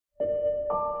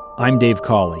I'm Dave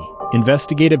Cawley,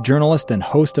 investigative journalist and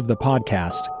host of the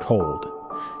podcast Cold.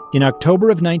 In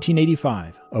October of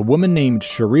 1985, a woman named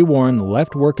Sheree Warren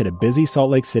left work at a busy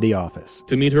Salt Lake City office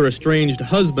to meet her estranged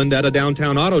husband at a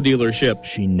downtown auto dealership.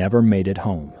 She never made it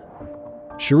home.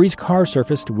 Sheree's car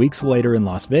surfaced weeks later in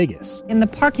Las Vegas. In the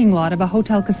parking lot of a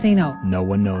hotel casino. No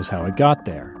one knows how it got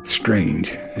there.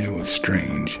 Strange. It was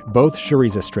strange. Both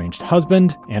Sheree's estranged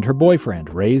husband and her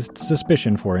boyfriend raised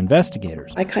suspicion for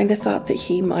investigators. I kind of thought that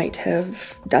he might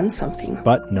have done something.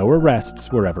 But no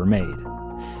arrests were ever made.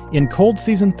 In Cold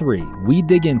Season 3, we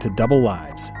dig into double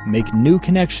lives, make new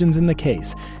connections in the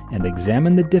case, and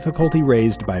examine the difficulty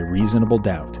raised by reasonable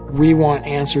doubt. We want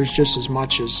answers just as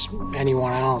much as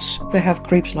anyone else. They have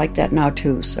creeps like that now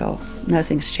too, so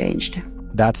nothing's changed.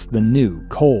 That's the new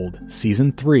Cold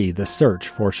Season 3, The Search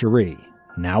for Sheree,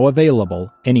 now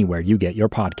available anywhere you get your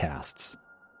podcasts.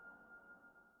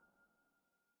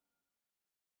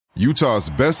 Utah's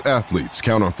best athletes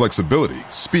count on flexibility,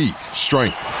 speed,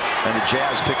 strength. And the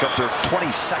Jazz pick up their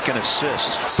 22nd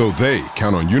assist. So they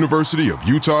count on University of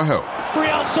Utah Health.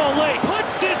 Real Salt Lake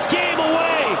puts this game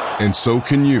away. And so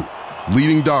can you.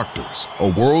 Leading doctors, a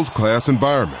world-class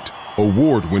environment,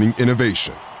 award-winning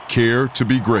innovation, care to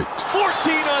be great.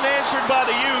 14 unanswered by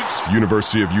the Utes.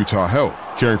 University of Utah Health,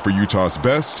 caring for Utah's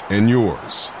best and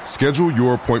yours. Schedule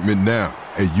your appointment now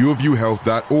at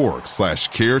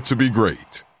uofuhealth.org/care to be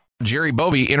great. Jerry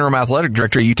Bovee, Interim Athletic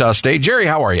Director at Utah State. Jerry,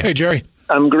 how are you? Hey, Jerry.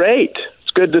 I'm great. It's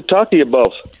good to talk to you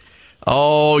both.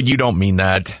 Oh, you don't mean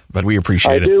that, but we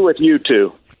appreciate it. I do with you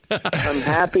two. I'm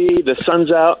happy. The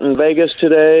sun's out in Vegas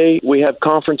today. We have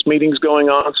conference meetings going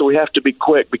on, so we have to be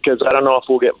quick because I don't know if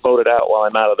we'll get voted out while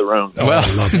I'm out of the room. Oh, well,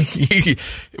 I love it.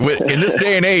 In this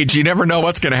day and age, you never know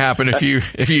what's going to happen if you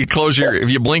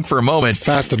blink for a moment. It's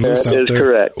fast and loose out there.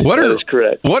 Correct. That is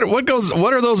correct.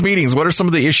 What are those meetings? What are some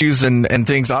of the issues and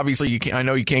things? Obviously, I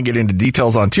know you can't get into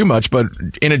details on too much, but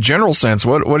in a general sense,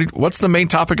 what's the main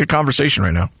topic of conversation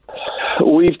right now?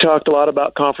 We've talked a lot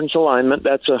about conference alignment.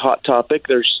 That's a hot topic.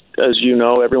 There's, as you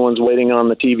know, everyone's waiting on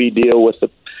the TV deal with the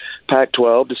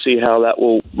Pac-12 to see how that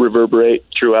will reverberate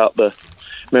throughout the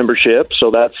membership.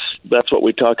 So that's what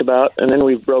we talk about. And then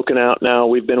we've broken out now.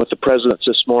 We've been with the presidents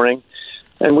this morning,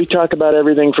 and we talk about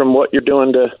everything from what you're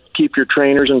doing to keep your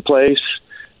trainers in place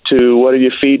to what are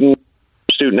you feeding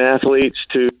student athletes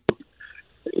to,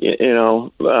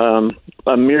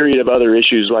 a myriad of other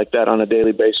issues like that on a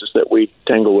daily basis that we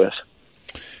tangle with.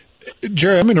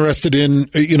 Jerry, I'm interested in,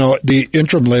 the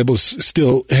interim label's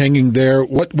still hanging there.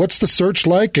 What's the search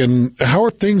like, and how are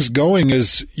things going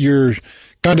as you're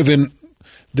kind of in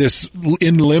this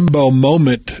in limbo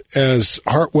moment as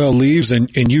Hartwell leaves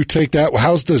and you take that?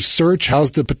 How's the search?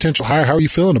 How's the potential hire? How are you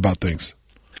feeling about things?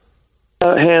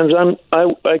 Hans,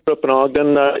 I grew up in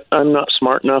Ogden. I'm not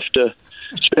smart enough to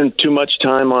spend too much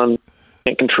time on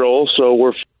can't control, so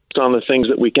we're focused on the things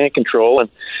that we can't control,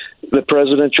 and the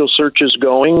presidential search is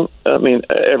going. I mean,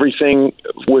 everything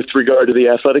with regard to the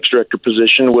athletics director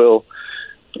position will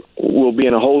be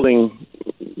in a holding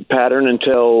pattern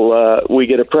until we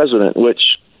get a president, which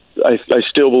I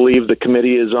still believe the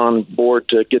committee is on board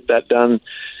to get that done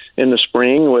in the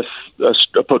spring, with a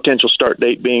potential start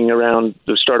date being around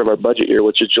the start of our budget year,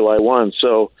 which is July 1.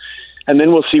 So, and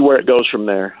then we'll see where it goes from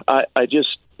there. I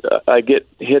get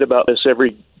hit about this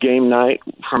every game night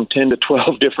from 10 to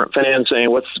 12 different fans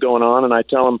saying, what's going on? And I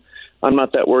tell them, I'm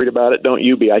not that worried about it. Don't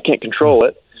you be. I can't control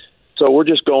it. So we're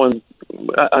just going.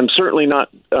 I'm certainly not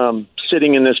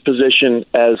sitting in this position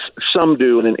as some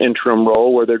do in an interim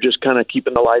role where they're just kind of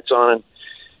keeping the lights on and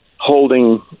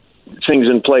holding things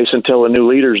in place until a new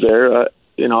leader's there.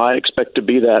 I expect to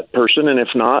be that person. And if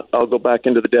not, I'll go back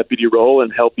into the deputy role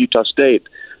and help Utah State.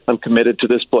 I'm committed to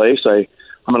this place.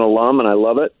 I'm an alum, and I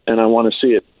love it, and I want to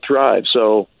see it thrive.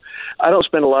 So I don't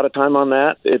spend a lot of time on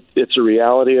that. It's a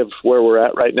reality of where we're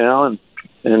at right now,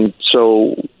 and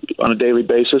so on a daily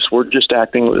basis, we're just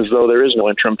acting as though there is no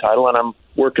interim title, and I'm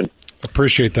working.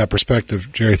 Appreciate that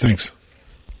perspective, Jerry. Thanks.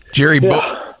 Jerry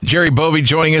Bovee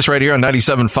joining us right here on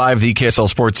 97.5, the KSL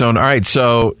Sports Zone. All right,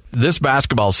 so this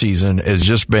basketball season has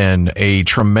just been a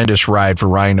tremendous ride for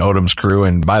Ryan Odom's crew,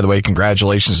 and by the way,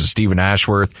 congratulations to Stephen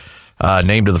Ashworth,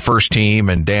 named to the first team,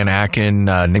 and Dan Akin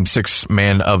named Sixth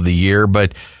Man of the Year.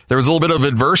 But there was a little bit of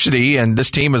adversity, and this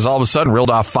team has all of a sudden reeled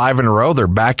off 5 in a row. They're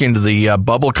back into the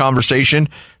bubble conversation.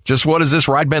 Just what has this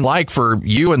ride been like for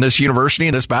you and this university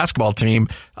and this basketball team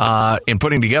in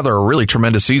putting together a really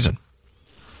tremendous season?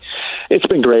 It's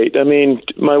been great. I mean,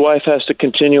 my wife has to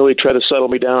continually try to settle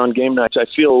me down on game nights. I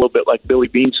feel a little bit like Billy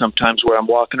Beane sometimes, where I'm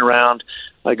walking around.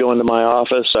 I go into my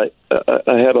office. I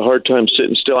have a hard time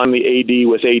sitting still. I'm the AD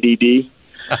with ADD.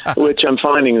 which I'm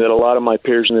finding that a lot of my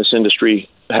peers in this industry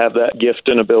have that gift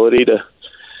and ability to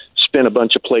spin a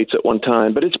bunch of plates at one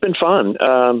time. But it's been fun.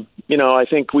 I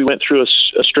think we went through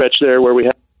a stretch there where we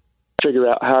had to figure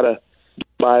out how to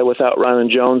get by without Rylan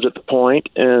Jones at the point,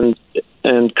 and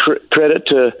credit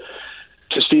to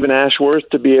Stephen Ashworth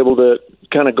to be able to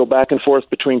kind of go back and forth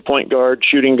between point guard,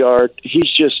 shooting guard. He's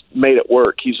just made it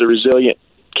work. He's a resilient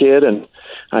kid, and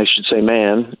I should say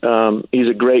man. He's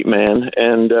a great man,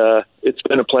 and it's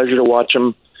been a pleasure to watch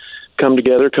him come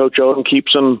together. Coach Odom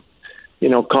keeps him,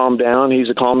 calm down. He's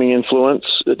a calming influence.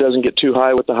 It doesn't get too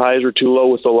high with the highs or too low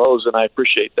with the lows, and I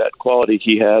appreciate that quality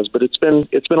he has. But it's been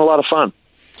a lot of fun.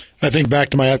 I think back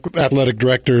to my athletic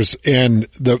directors and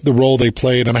the role they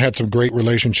played, and I had some great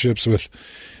relationships with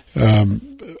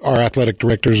our athletic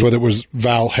directors, whether it was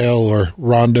Val Hell or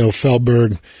Rondo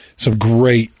Feldberg, some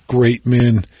great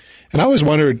men. And I always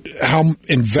wondered how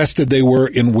invested they were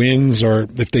in wins, or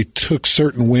if they took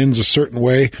certain wins a certain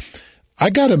way. I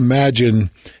got to imagine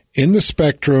in the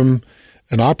Spectrum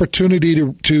an opportunity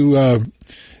to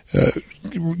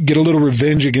get a little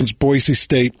revenge against Boise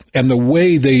State, and the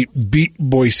way they beat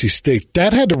Boise State,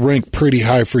 that had to rank pretty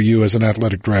high for you as an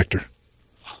athletic director.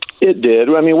 It did.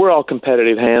 I mean, we're all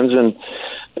competitive hands,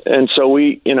 and so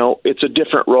it's a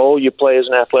different role you play as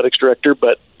an athletics director,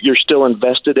 but you're still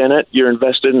invested in it. You're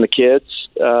invested in the kids.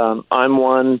 I'm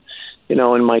one,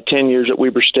 in my 10 years at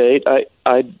Weber State,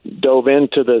 I dove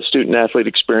into the student athlete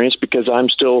experience because I'm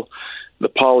still the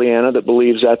Pollyanna that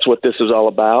believes that's what this is all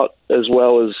about, as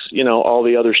well as, all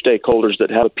the other stakeholders that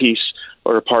have a piece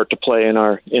or a part to play in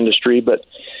our industry. But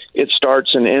it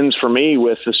starts and ends for me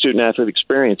with the student athlete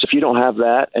experience. If you don't have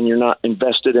that and you're not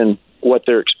invested in what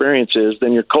their experience is,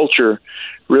 then your culture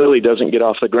really doesn't get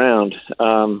off the ground.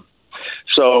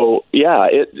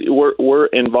 We're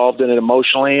involved in it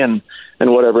emotionally and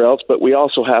whatever else, but we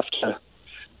also have to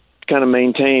kind of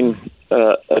maintain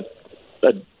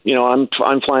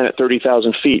I'm flying at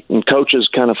 30,000 feet, and coaches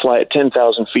kind of fly at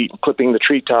 10,000 feet, clipping the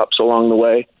treetops along the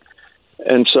way.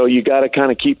 And so you got to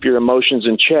kind of keep your emotions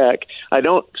in check. I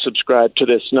don't subscribe to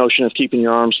this notion of keeping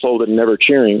your arms folded and never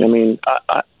cheering. I mean,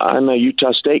 I'm a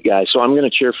Utah State guy, so I'm going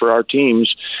to cheer for our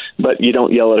teams, but you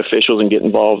don't yell at officials and get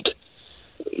involved,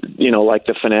 like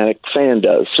the fanatic fan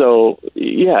does. So,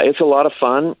 yeah, it's a lot of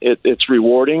fun. It's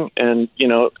rewarding. And,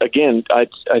 again, I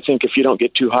think if you don't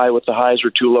get too high with the highs or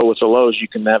too low with the lows, you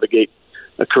can navigate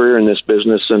a career in this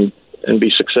business and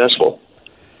be successful.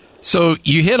 So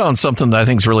you hit on something that I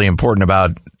think is really important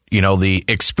about, the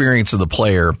experience of the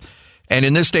player. And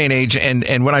in this day and age,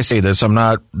 and when I say this,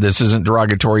 this isn't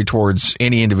derogatory towards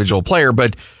any individual player,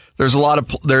 but there's a lot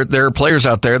of there are players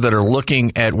out there that are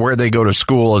looking at where they go to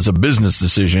school as a business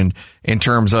decision in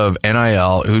terms of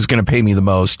NIL, who's going to pay me the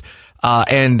most.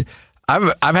 And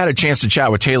I've had a chance to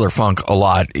chat with Taylor Funk a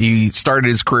lot. He started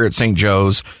his career at St.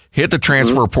 Joe's, hit the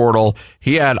transfer portal.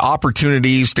 He had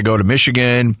opportunities to go to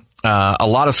Michigan. A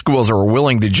lot of schools that were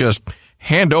willing to just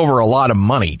hand over a lot of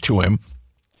money to him.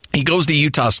 He goes to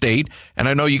Utah State, and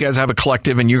I know you guys have a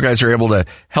collective and you guys are able to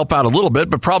help out a little bit,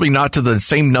 but probably not to the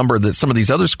same number that some of these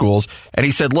other schools. And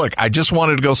he said, look, I just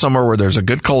wanted to go somewhere where there's a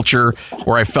good culture,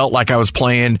 where I felt like I was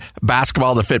playing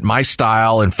basketball that fit my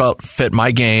style and fit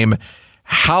my game.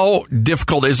 How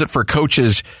difficult is it for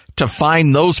coaches to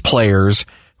find those players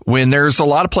when there's a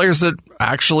lot of players that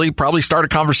actually probably start a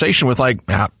conversation with, like,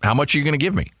 how much are you going to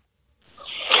give me?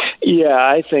 Yeah,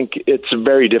 I think it's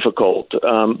very difficult.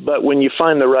 But when you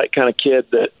find the right kind of kid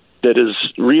that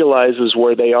realizes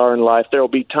where they are in life, there will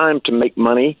be time to make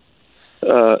money,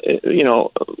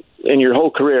 in your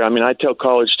whole career. I mean, I tell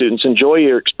college students, enjoy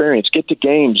your experience, get to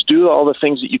games, do all the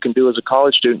things that you can do as a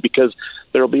college student, because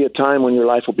there will be a time when your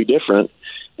life will be different.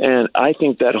 And I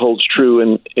think that holds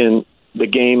true in the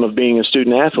game of being a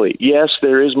student athlete. Yes,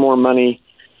 there is more money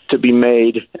to be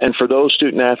made. And for those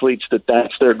student athletes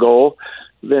that's their goal,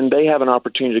 then they have an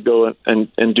opportunity to go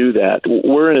and do that.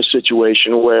 We're in a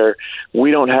situation where we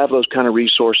don't have those kind of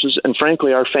resources, and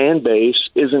frankly, our fan base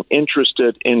isn't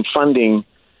interested in funding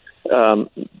to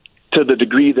the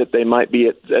degree that they might be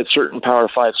at certain Power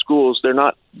 5 schools. They're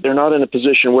not in a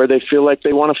position where they feel like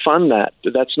they want to fund that.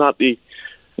 That's not the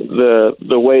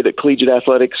way that collegiate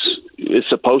athletics is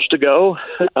supposed to go.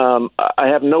 I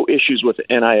have no issues with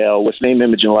NIL, with name,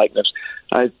 image, and likeness.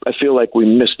 I feel like we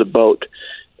missed the boat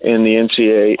in the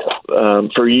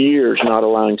NCAA for years, not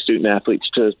allowing student athletes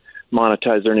to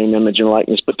monetize their name, image, and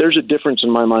likeness. But there's a difference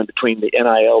in my mind between the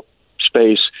NIL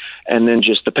space and then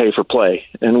just the pay for play.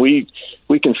 And we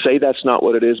can say that's not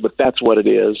what it is, but that's what it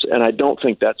is. And I don't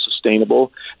think that's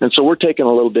sustainable. And so we're taking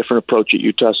a little different approach at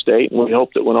Utah State. And we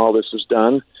hope that when all this is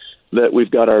done, that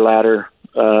we've got our ladder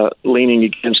leaning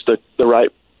against the right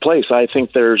place. I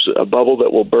think there's a bubble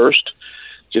that will burst,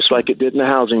 just like it did in the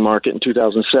housing market in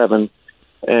 2007,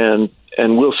 and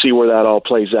we'll see where that all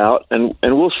plays out, and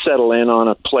we'll settle in on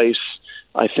a place,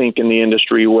 I think, in the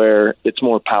industry where it's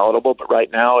more palatable. But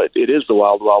right now, it is the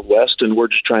wild, wild west, and we're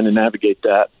just trying to navigate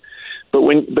that.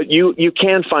 But you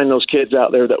can find those kids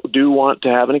out there that do want to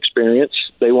have an experience.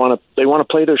 They want to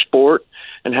play their sport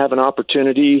and have an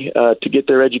opportunity to get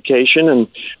their education and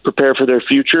prepare for their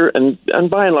future. And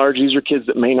by and large, these are kids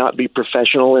that may not be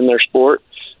professional in their sport,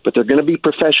 but they're going to be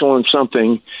professional in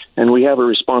something, and we have a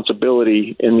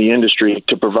responsibility in the industry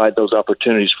to provide those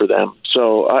opportunities for them.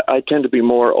 So I tend to be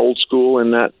more old school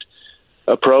in that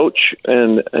approach,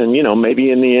 and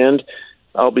maybe in the end,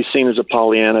 I'll be seen as a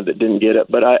Pollyanna that didn't get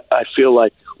it, but I feel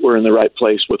like we're in the right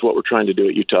place with what we're trying to do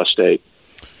at Utah State.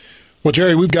 Well,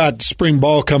 Jerry, we've got spring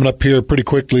ball coming up here pretty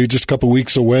quickly, just a couple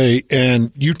weeks away,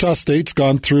 and Utah State's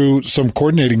gone through some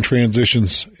coordinating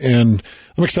transitions, and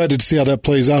I'm excited to see how that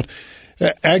plays out.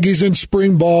 Aggies in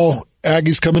spring ball,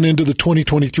 Aggies coming into the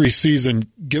 2023 season.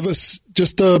 Give us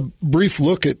just a brief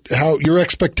look at how your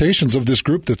expectations of this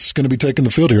group that's going to be taking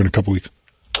the field here in a couple weeks.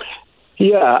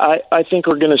 Yeah, I think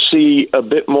we're going to see a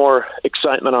bit more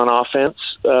excitement on offense.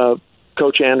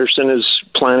 Coach Anderson is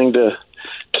planning to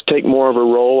take more of a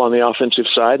role on the offensive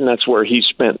side, and that's where he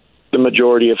spent the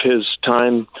majority of his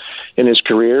time in his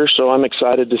career. So I'm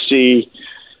excited to see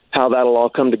how that'll all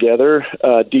come together.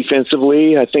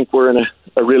 Defensively, I think we're in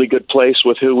a really good place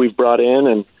with who we've brought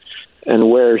in and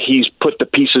where he's put the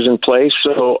pieces in place.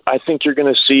 So I think you're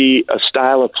going to see a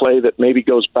style of play that maybe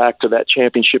goes back to that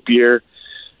championship year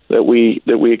that we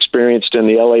experienced in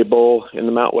the LA Bowl in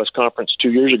the Mountain West Conference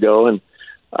 2 years ago. And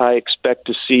I expect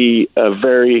to see a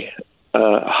very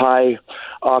high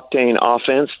octane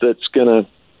offense that's going to,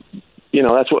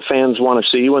 that's what fans want to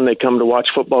see when they come to watch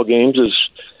football games, is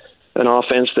an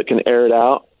offense that can air it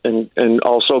out and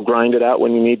also grind it out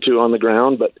when you need to on the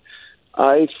ground. But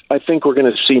I think we're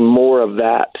going to see more of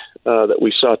that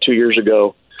we saw 2 years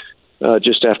ago,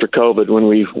 just after COVID, when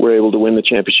we were able to win the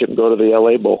championship and go to the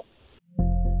LA Bowl.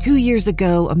 2 years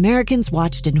ago, Americans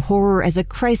watched in horror as a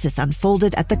crisis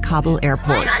unfolded at the Kabul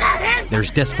airport. There's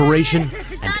desperation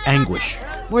and anguish.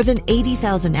 More than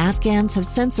 80,000 Afghans have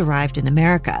since arrived in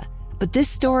America, but this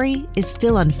story is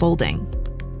still unfolding.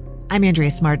 I'm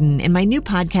Andrea Smartin. In my new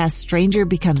podcast, Stranger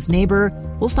Becomes Neighbor,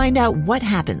 we'll find out what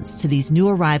happens to these new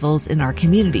arrivals in our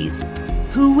communities.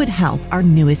 Who would help our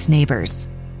newest neighbors?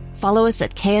 Follow us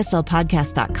at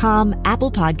kslpodcast.com,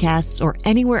 Apple Podcasts, or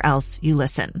anywhere else you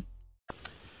listen.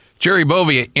 Jerry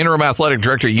Bovee, Interim Athletic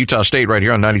Director at Utah State, right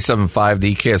here on 97.5,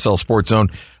 the KSL Sports Zone.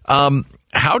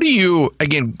 How do you,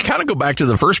 again, kind of go back to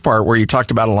the first part where you talked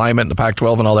about alignment in the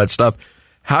Pac-12 and all that stuff.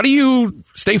 How do you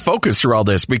stay focused through all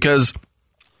this? Because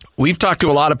we've talked to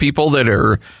a lot of people that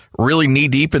are really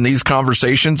knee-deep in these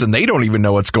conversations, and they don't even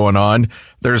know what's going on.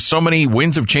 There's so many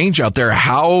winds of change out there.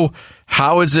 How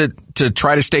is it to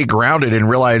try to stay grounded and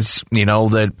realize,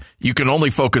 that you can only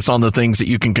focus on the things that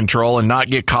you can control and not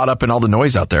get caught up in all the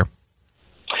noise out there?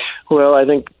 Well, I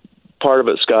think part of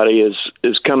it, Scotty,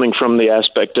 is coming from the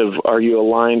aspect of, are you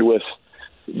aligned with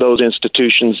those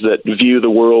institutions that view the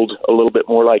world a little bit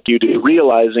more like you do,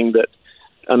 realizing that,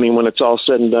 when it's all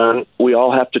said and done, we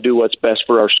all have to do what's best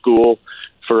for our school,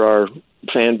 for our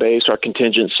fan base, our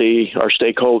contingency, our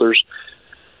stakeholders.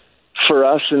 For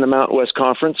us in the Mountain West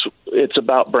Conference, it's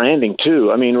about branding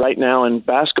too. Right now in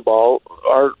basketball,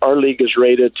 our league is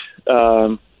rated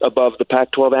above the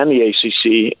Pac-12 and the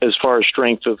ACC as far as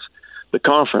strength of the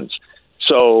conference.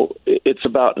 So it's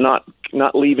about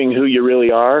not leaving who you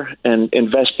really are and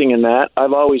investing in that.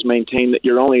 I've always maintained that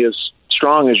you're only as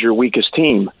strong as your weakest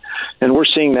team. And we're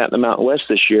seeing that in the Mountain West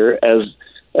this year as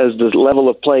the level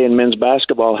of play in men's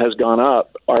basketball has gone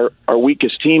up. Our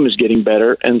weakest team is getting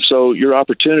better, and so your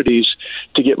opportunities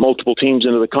to get multiple teams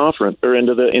into the conference or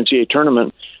into the NCAA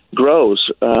tournament grows.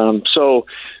 So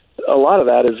a lot of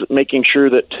that is making sure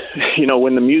that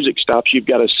when the music stops, you've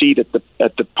got a seat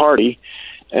at the party,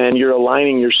 and you're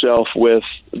aligning yourself with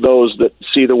those that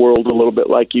see the world a little bit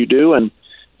like you do, and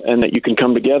that you can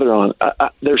come together on.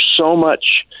 There's so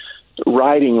much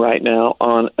riding right now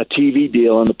on a TV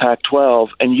deal in the Pac-12,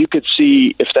 and you could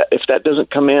see if that doesn't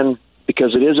come in,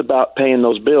 because it is about paying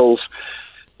those bills,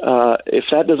 if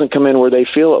that doesn't come in where they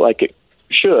feel it like it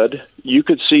should, you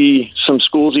could see some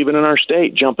schools even in our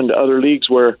state jump into other leagues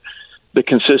where the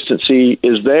consistency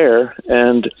is there,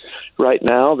 and right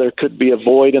now there could be a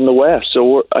void in the West.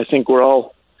 So I think we're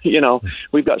all,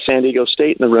 we've got San Diego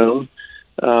State in the room,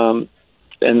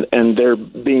 and they're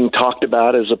being talked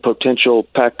about as a potential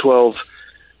Pac-12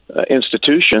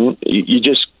 institution. You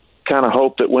just kind of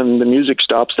hope that when the music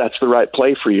stops, that's the right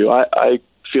play for you. I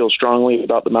feel strongly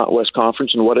about the Mountain West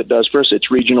Conference and what it does for us.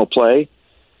 It's regional play.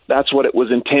 That's what it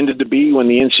was intended to be when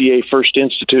the NCAA first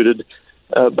instituted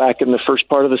back in the first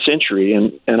part of the century,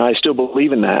 and I still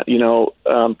believe in that.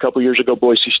 A couple years ago,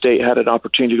 Boise State had an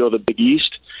opportunity to go to the Big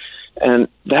East, and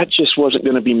that just wasn't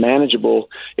going to be manageable.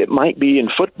 It might be in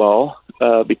football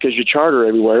because you charter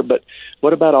everywhere, but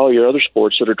what about all your other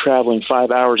sports that are traveling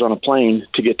 5 hours on a plane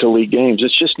to get to league games?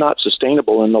 It's just not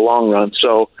sustainable in the long run.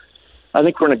 So I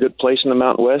think we're in a good place in the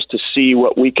Mountain West to see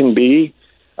what we can be,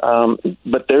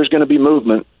 but there's going to be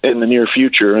movement in the near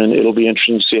future, and it'll be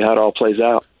interesting to see how it all plays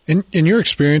out. In your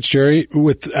experience, Jerry,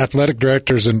 with athletic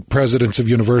directors and presidents of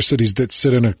universities that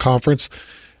sit in a conference,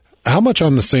 how much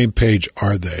on the same page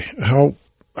are they?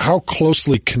 How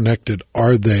closely connected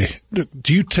are they?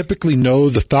 Do you typically know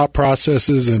the thought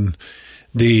processes and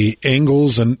the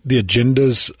angles and the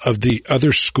agendas of the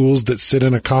other schools that sit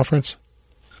in a conference?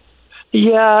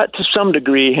 Yeah, to some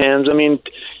degree, Hans. I mean,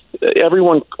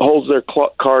 everyone holds their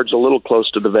cards a little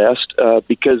close to the vest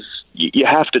because you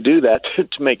have to do that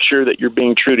to make sure that you're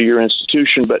being true to your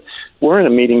institution. But we're in a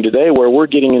meeting today where we're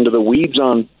getting into the weeds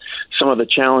on some of the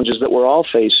challenges that we're all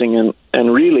facing,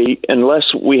 and really, unless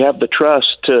we have the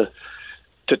trust to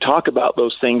talk about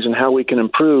those things and how we can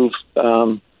improve,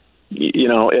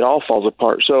 it all falls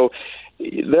apart. So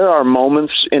there are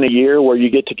moments in a year where you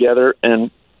get together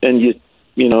and you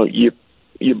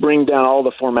bring down all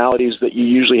the formalities that you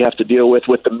usually have to deal with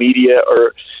the media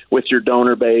or with your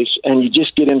donor base, and you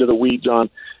just get into the weeds on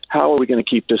how are we going to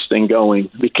keep this thing going?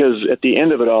 Because at the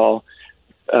end of it all,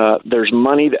 there's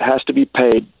money that has to be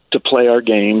paid to play our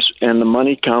games, and the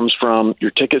money comes from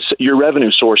your tickets, your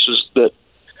revenue sources that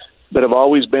have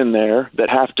always been there, that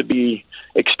have to be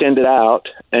extended out,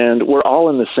 and we're all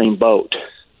in the same boat.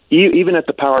 Even at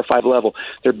the Power 5 level,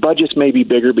 their budgets may be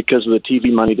bigger because of the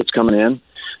TV money that's coming in,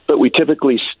 but we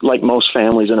typically, like most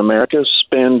families in America,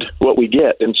 spend what we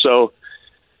get. And so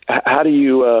how do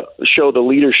you show the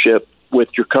leadership with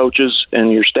your coaches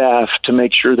and your staff to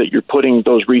make sure that you're putting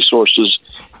those resources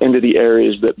into the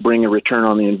areas that bring a return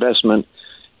on the investment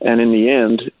and in the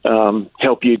end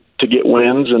help you to get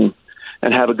wins and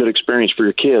have a good experience for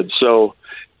your kids? So,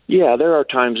 yeah, there are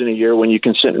times in a year when you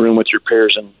can sit in a room with your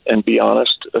peers and be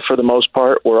honest. For the most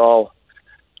part, we're all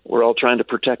trying to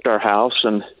protect our house,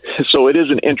 and so it is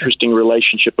an interesting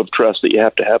relationship of trust that you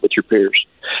have to have with your peers.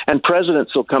 And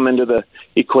presidents will come into the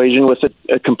equation with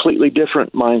a completely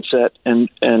different mindset and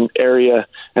area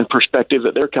and perspective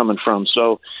that they're coming from.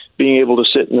 So being able to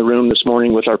sit in the room this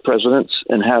morning with our presidents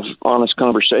and have honest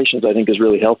conversations, I think, is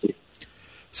really healthy.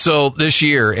 So this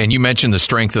year, and you mentioned the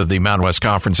strength of the Mountain West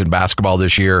Conference in basketball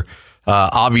this year,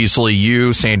 obviously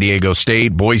you, San Diego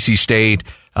State, Boise State,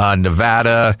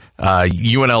 Nevada,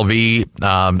 UNLV.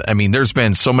 I mean, there's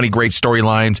been so many great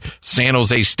storylines. San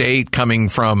Jose State coming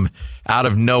from out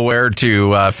of nowhere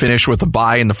to finish with a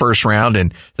bye in the first round,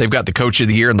 and they've got the Coach of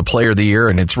the Year and the Player of the Year,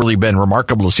 and it's really been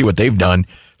remarkable to see what they've done.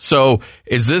 So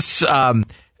is this how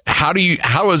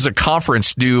as a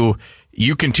conference do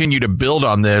you continue to build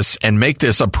on this and make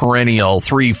this a perennial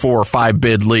 3, 4, 5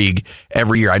 bid league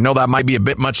every year? I know that might be a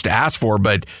bit much to ask for,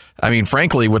 but I mean,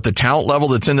 frankly, with the talent level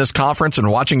that's in this conference and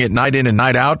watching it night in and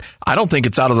night out, I don't think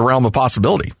it's out of the realm of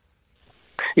possibility.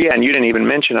 Yeah, and you didn't even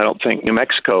mention, I don't think, New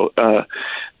Mexico.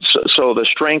 So the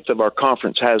strength of our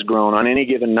conference has grown. On any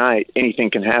given night, anything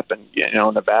can happen.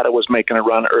 Nevada was making a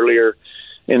run earlier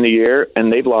in the year,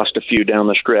 and they've lost a few down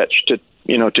the stretch to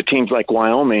teams like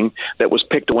Wyoming that was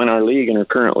picked to win our league and are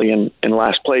currently in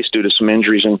last place due to some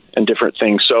injuries and different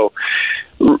things. So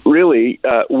really,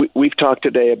 we've talked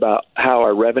today about how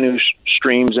our revenue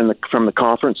streams from the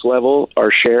conference level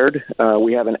are shared.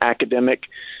 We have an academic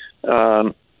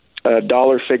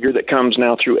dollar figure that comes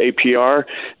now through APR.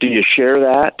 Do you share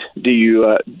that? Do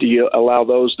you allow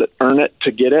those that earn it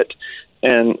to get it?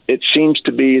 And it seems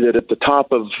to be that at the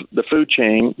top of the food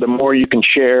chain, the more you can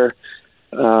share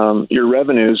your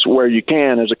revenues where you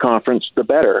can as a conference, the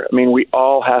better. I mean, we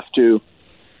all have to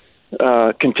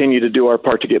continue to do our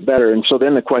part to get better. And so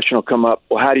then the question will come up,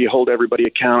 well, how do you hold everybody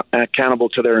accountable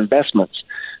to their investments?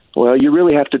 Well, you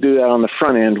really have to do that on the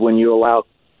front end when you allow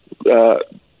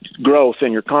growth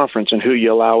in your conference and who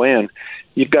you allow in.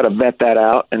 You've got to vet that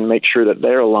out and make sure that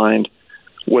they're aligned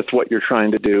with what you're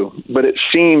trying to do. But it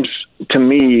seems to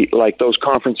me like those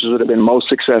conferences that have been most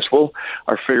successful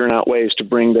are figuring out ways to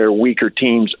bring their weaker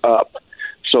teams up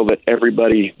so that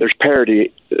there's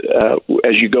parity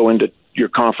as you go into your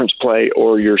conference play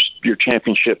or your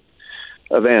championship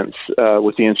events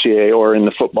with the NCAA or in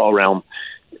the football realm.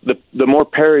 The more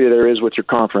parity there is with your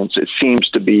conference, it seems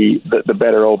to be the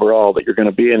better overall that you're going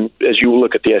to be. And as you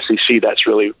look at the SEC, that's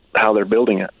really how they're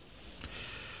building it.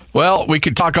 Well, we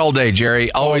could talk all day,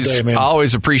 Jerry.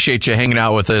 Always appreciate you hanging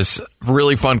out with us.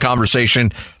 Really fun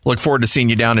conversation. Look forward to seeing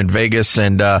you down in Vegas,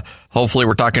 and hopefully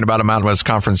we're talking about a Mountain West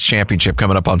Conference championship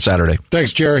coming up on Saturday.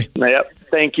 Thanks, Jerry. Yep.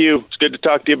 Thank you. It's good to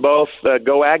talk to you both.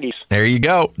 Go Aggies. There you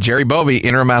go. Jerry Bovee,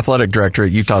 Interim Athletic Director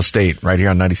at Utah State, right here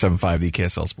on 97.5, the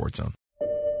KSL Sports Zone.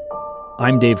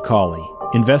 I'm Dave Cawley,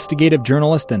 investigative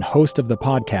journalist and host of the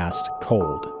podcast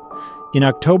Cold. In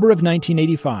October of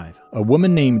 1985, a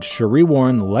woman named Cherie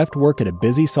Warren left work at a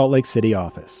busy Salt Lake City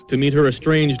office to meet her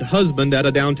estranged husband at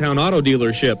a downtown auto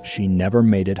dealership. She never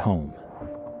made it home.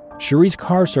 Cherie's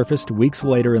car surfaced weeks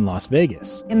later in Las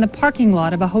Vegas, in the parking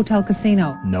lot of a hotel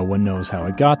casino. No one knows how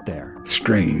it got there.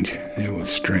 Strange. It was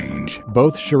strange.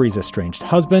 Both Cherie's estranged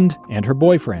husband and her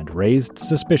boyfriend raised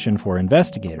suspicion for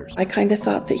investigators. I kind of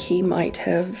thought that he might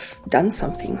have done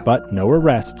something. But no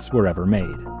arrests were ever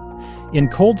made. In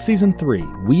Cold Season 3,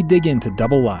 we dig into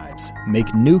double lives,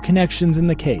 make new connections in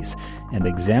the case, and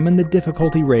examine the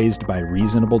difficulty raised by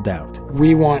reasonable doubt.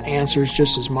 We want answers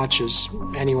just as much as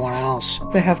anyone else.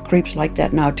 They have creeps like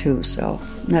that now, too, so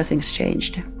nothing's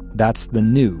changed. That's the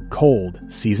new Cold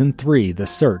Season 3, The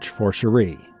Search for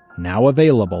Cherie. Now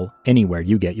available anywhere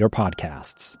you get your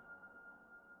podcasts.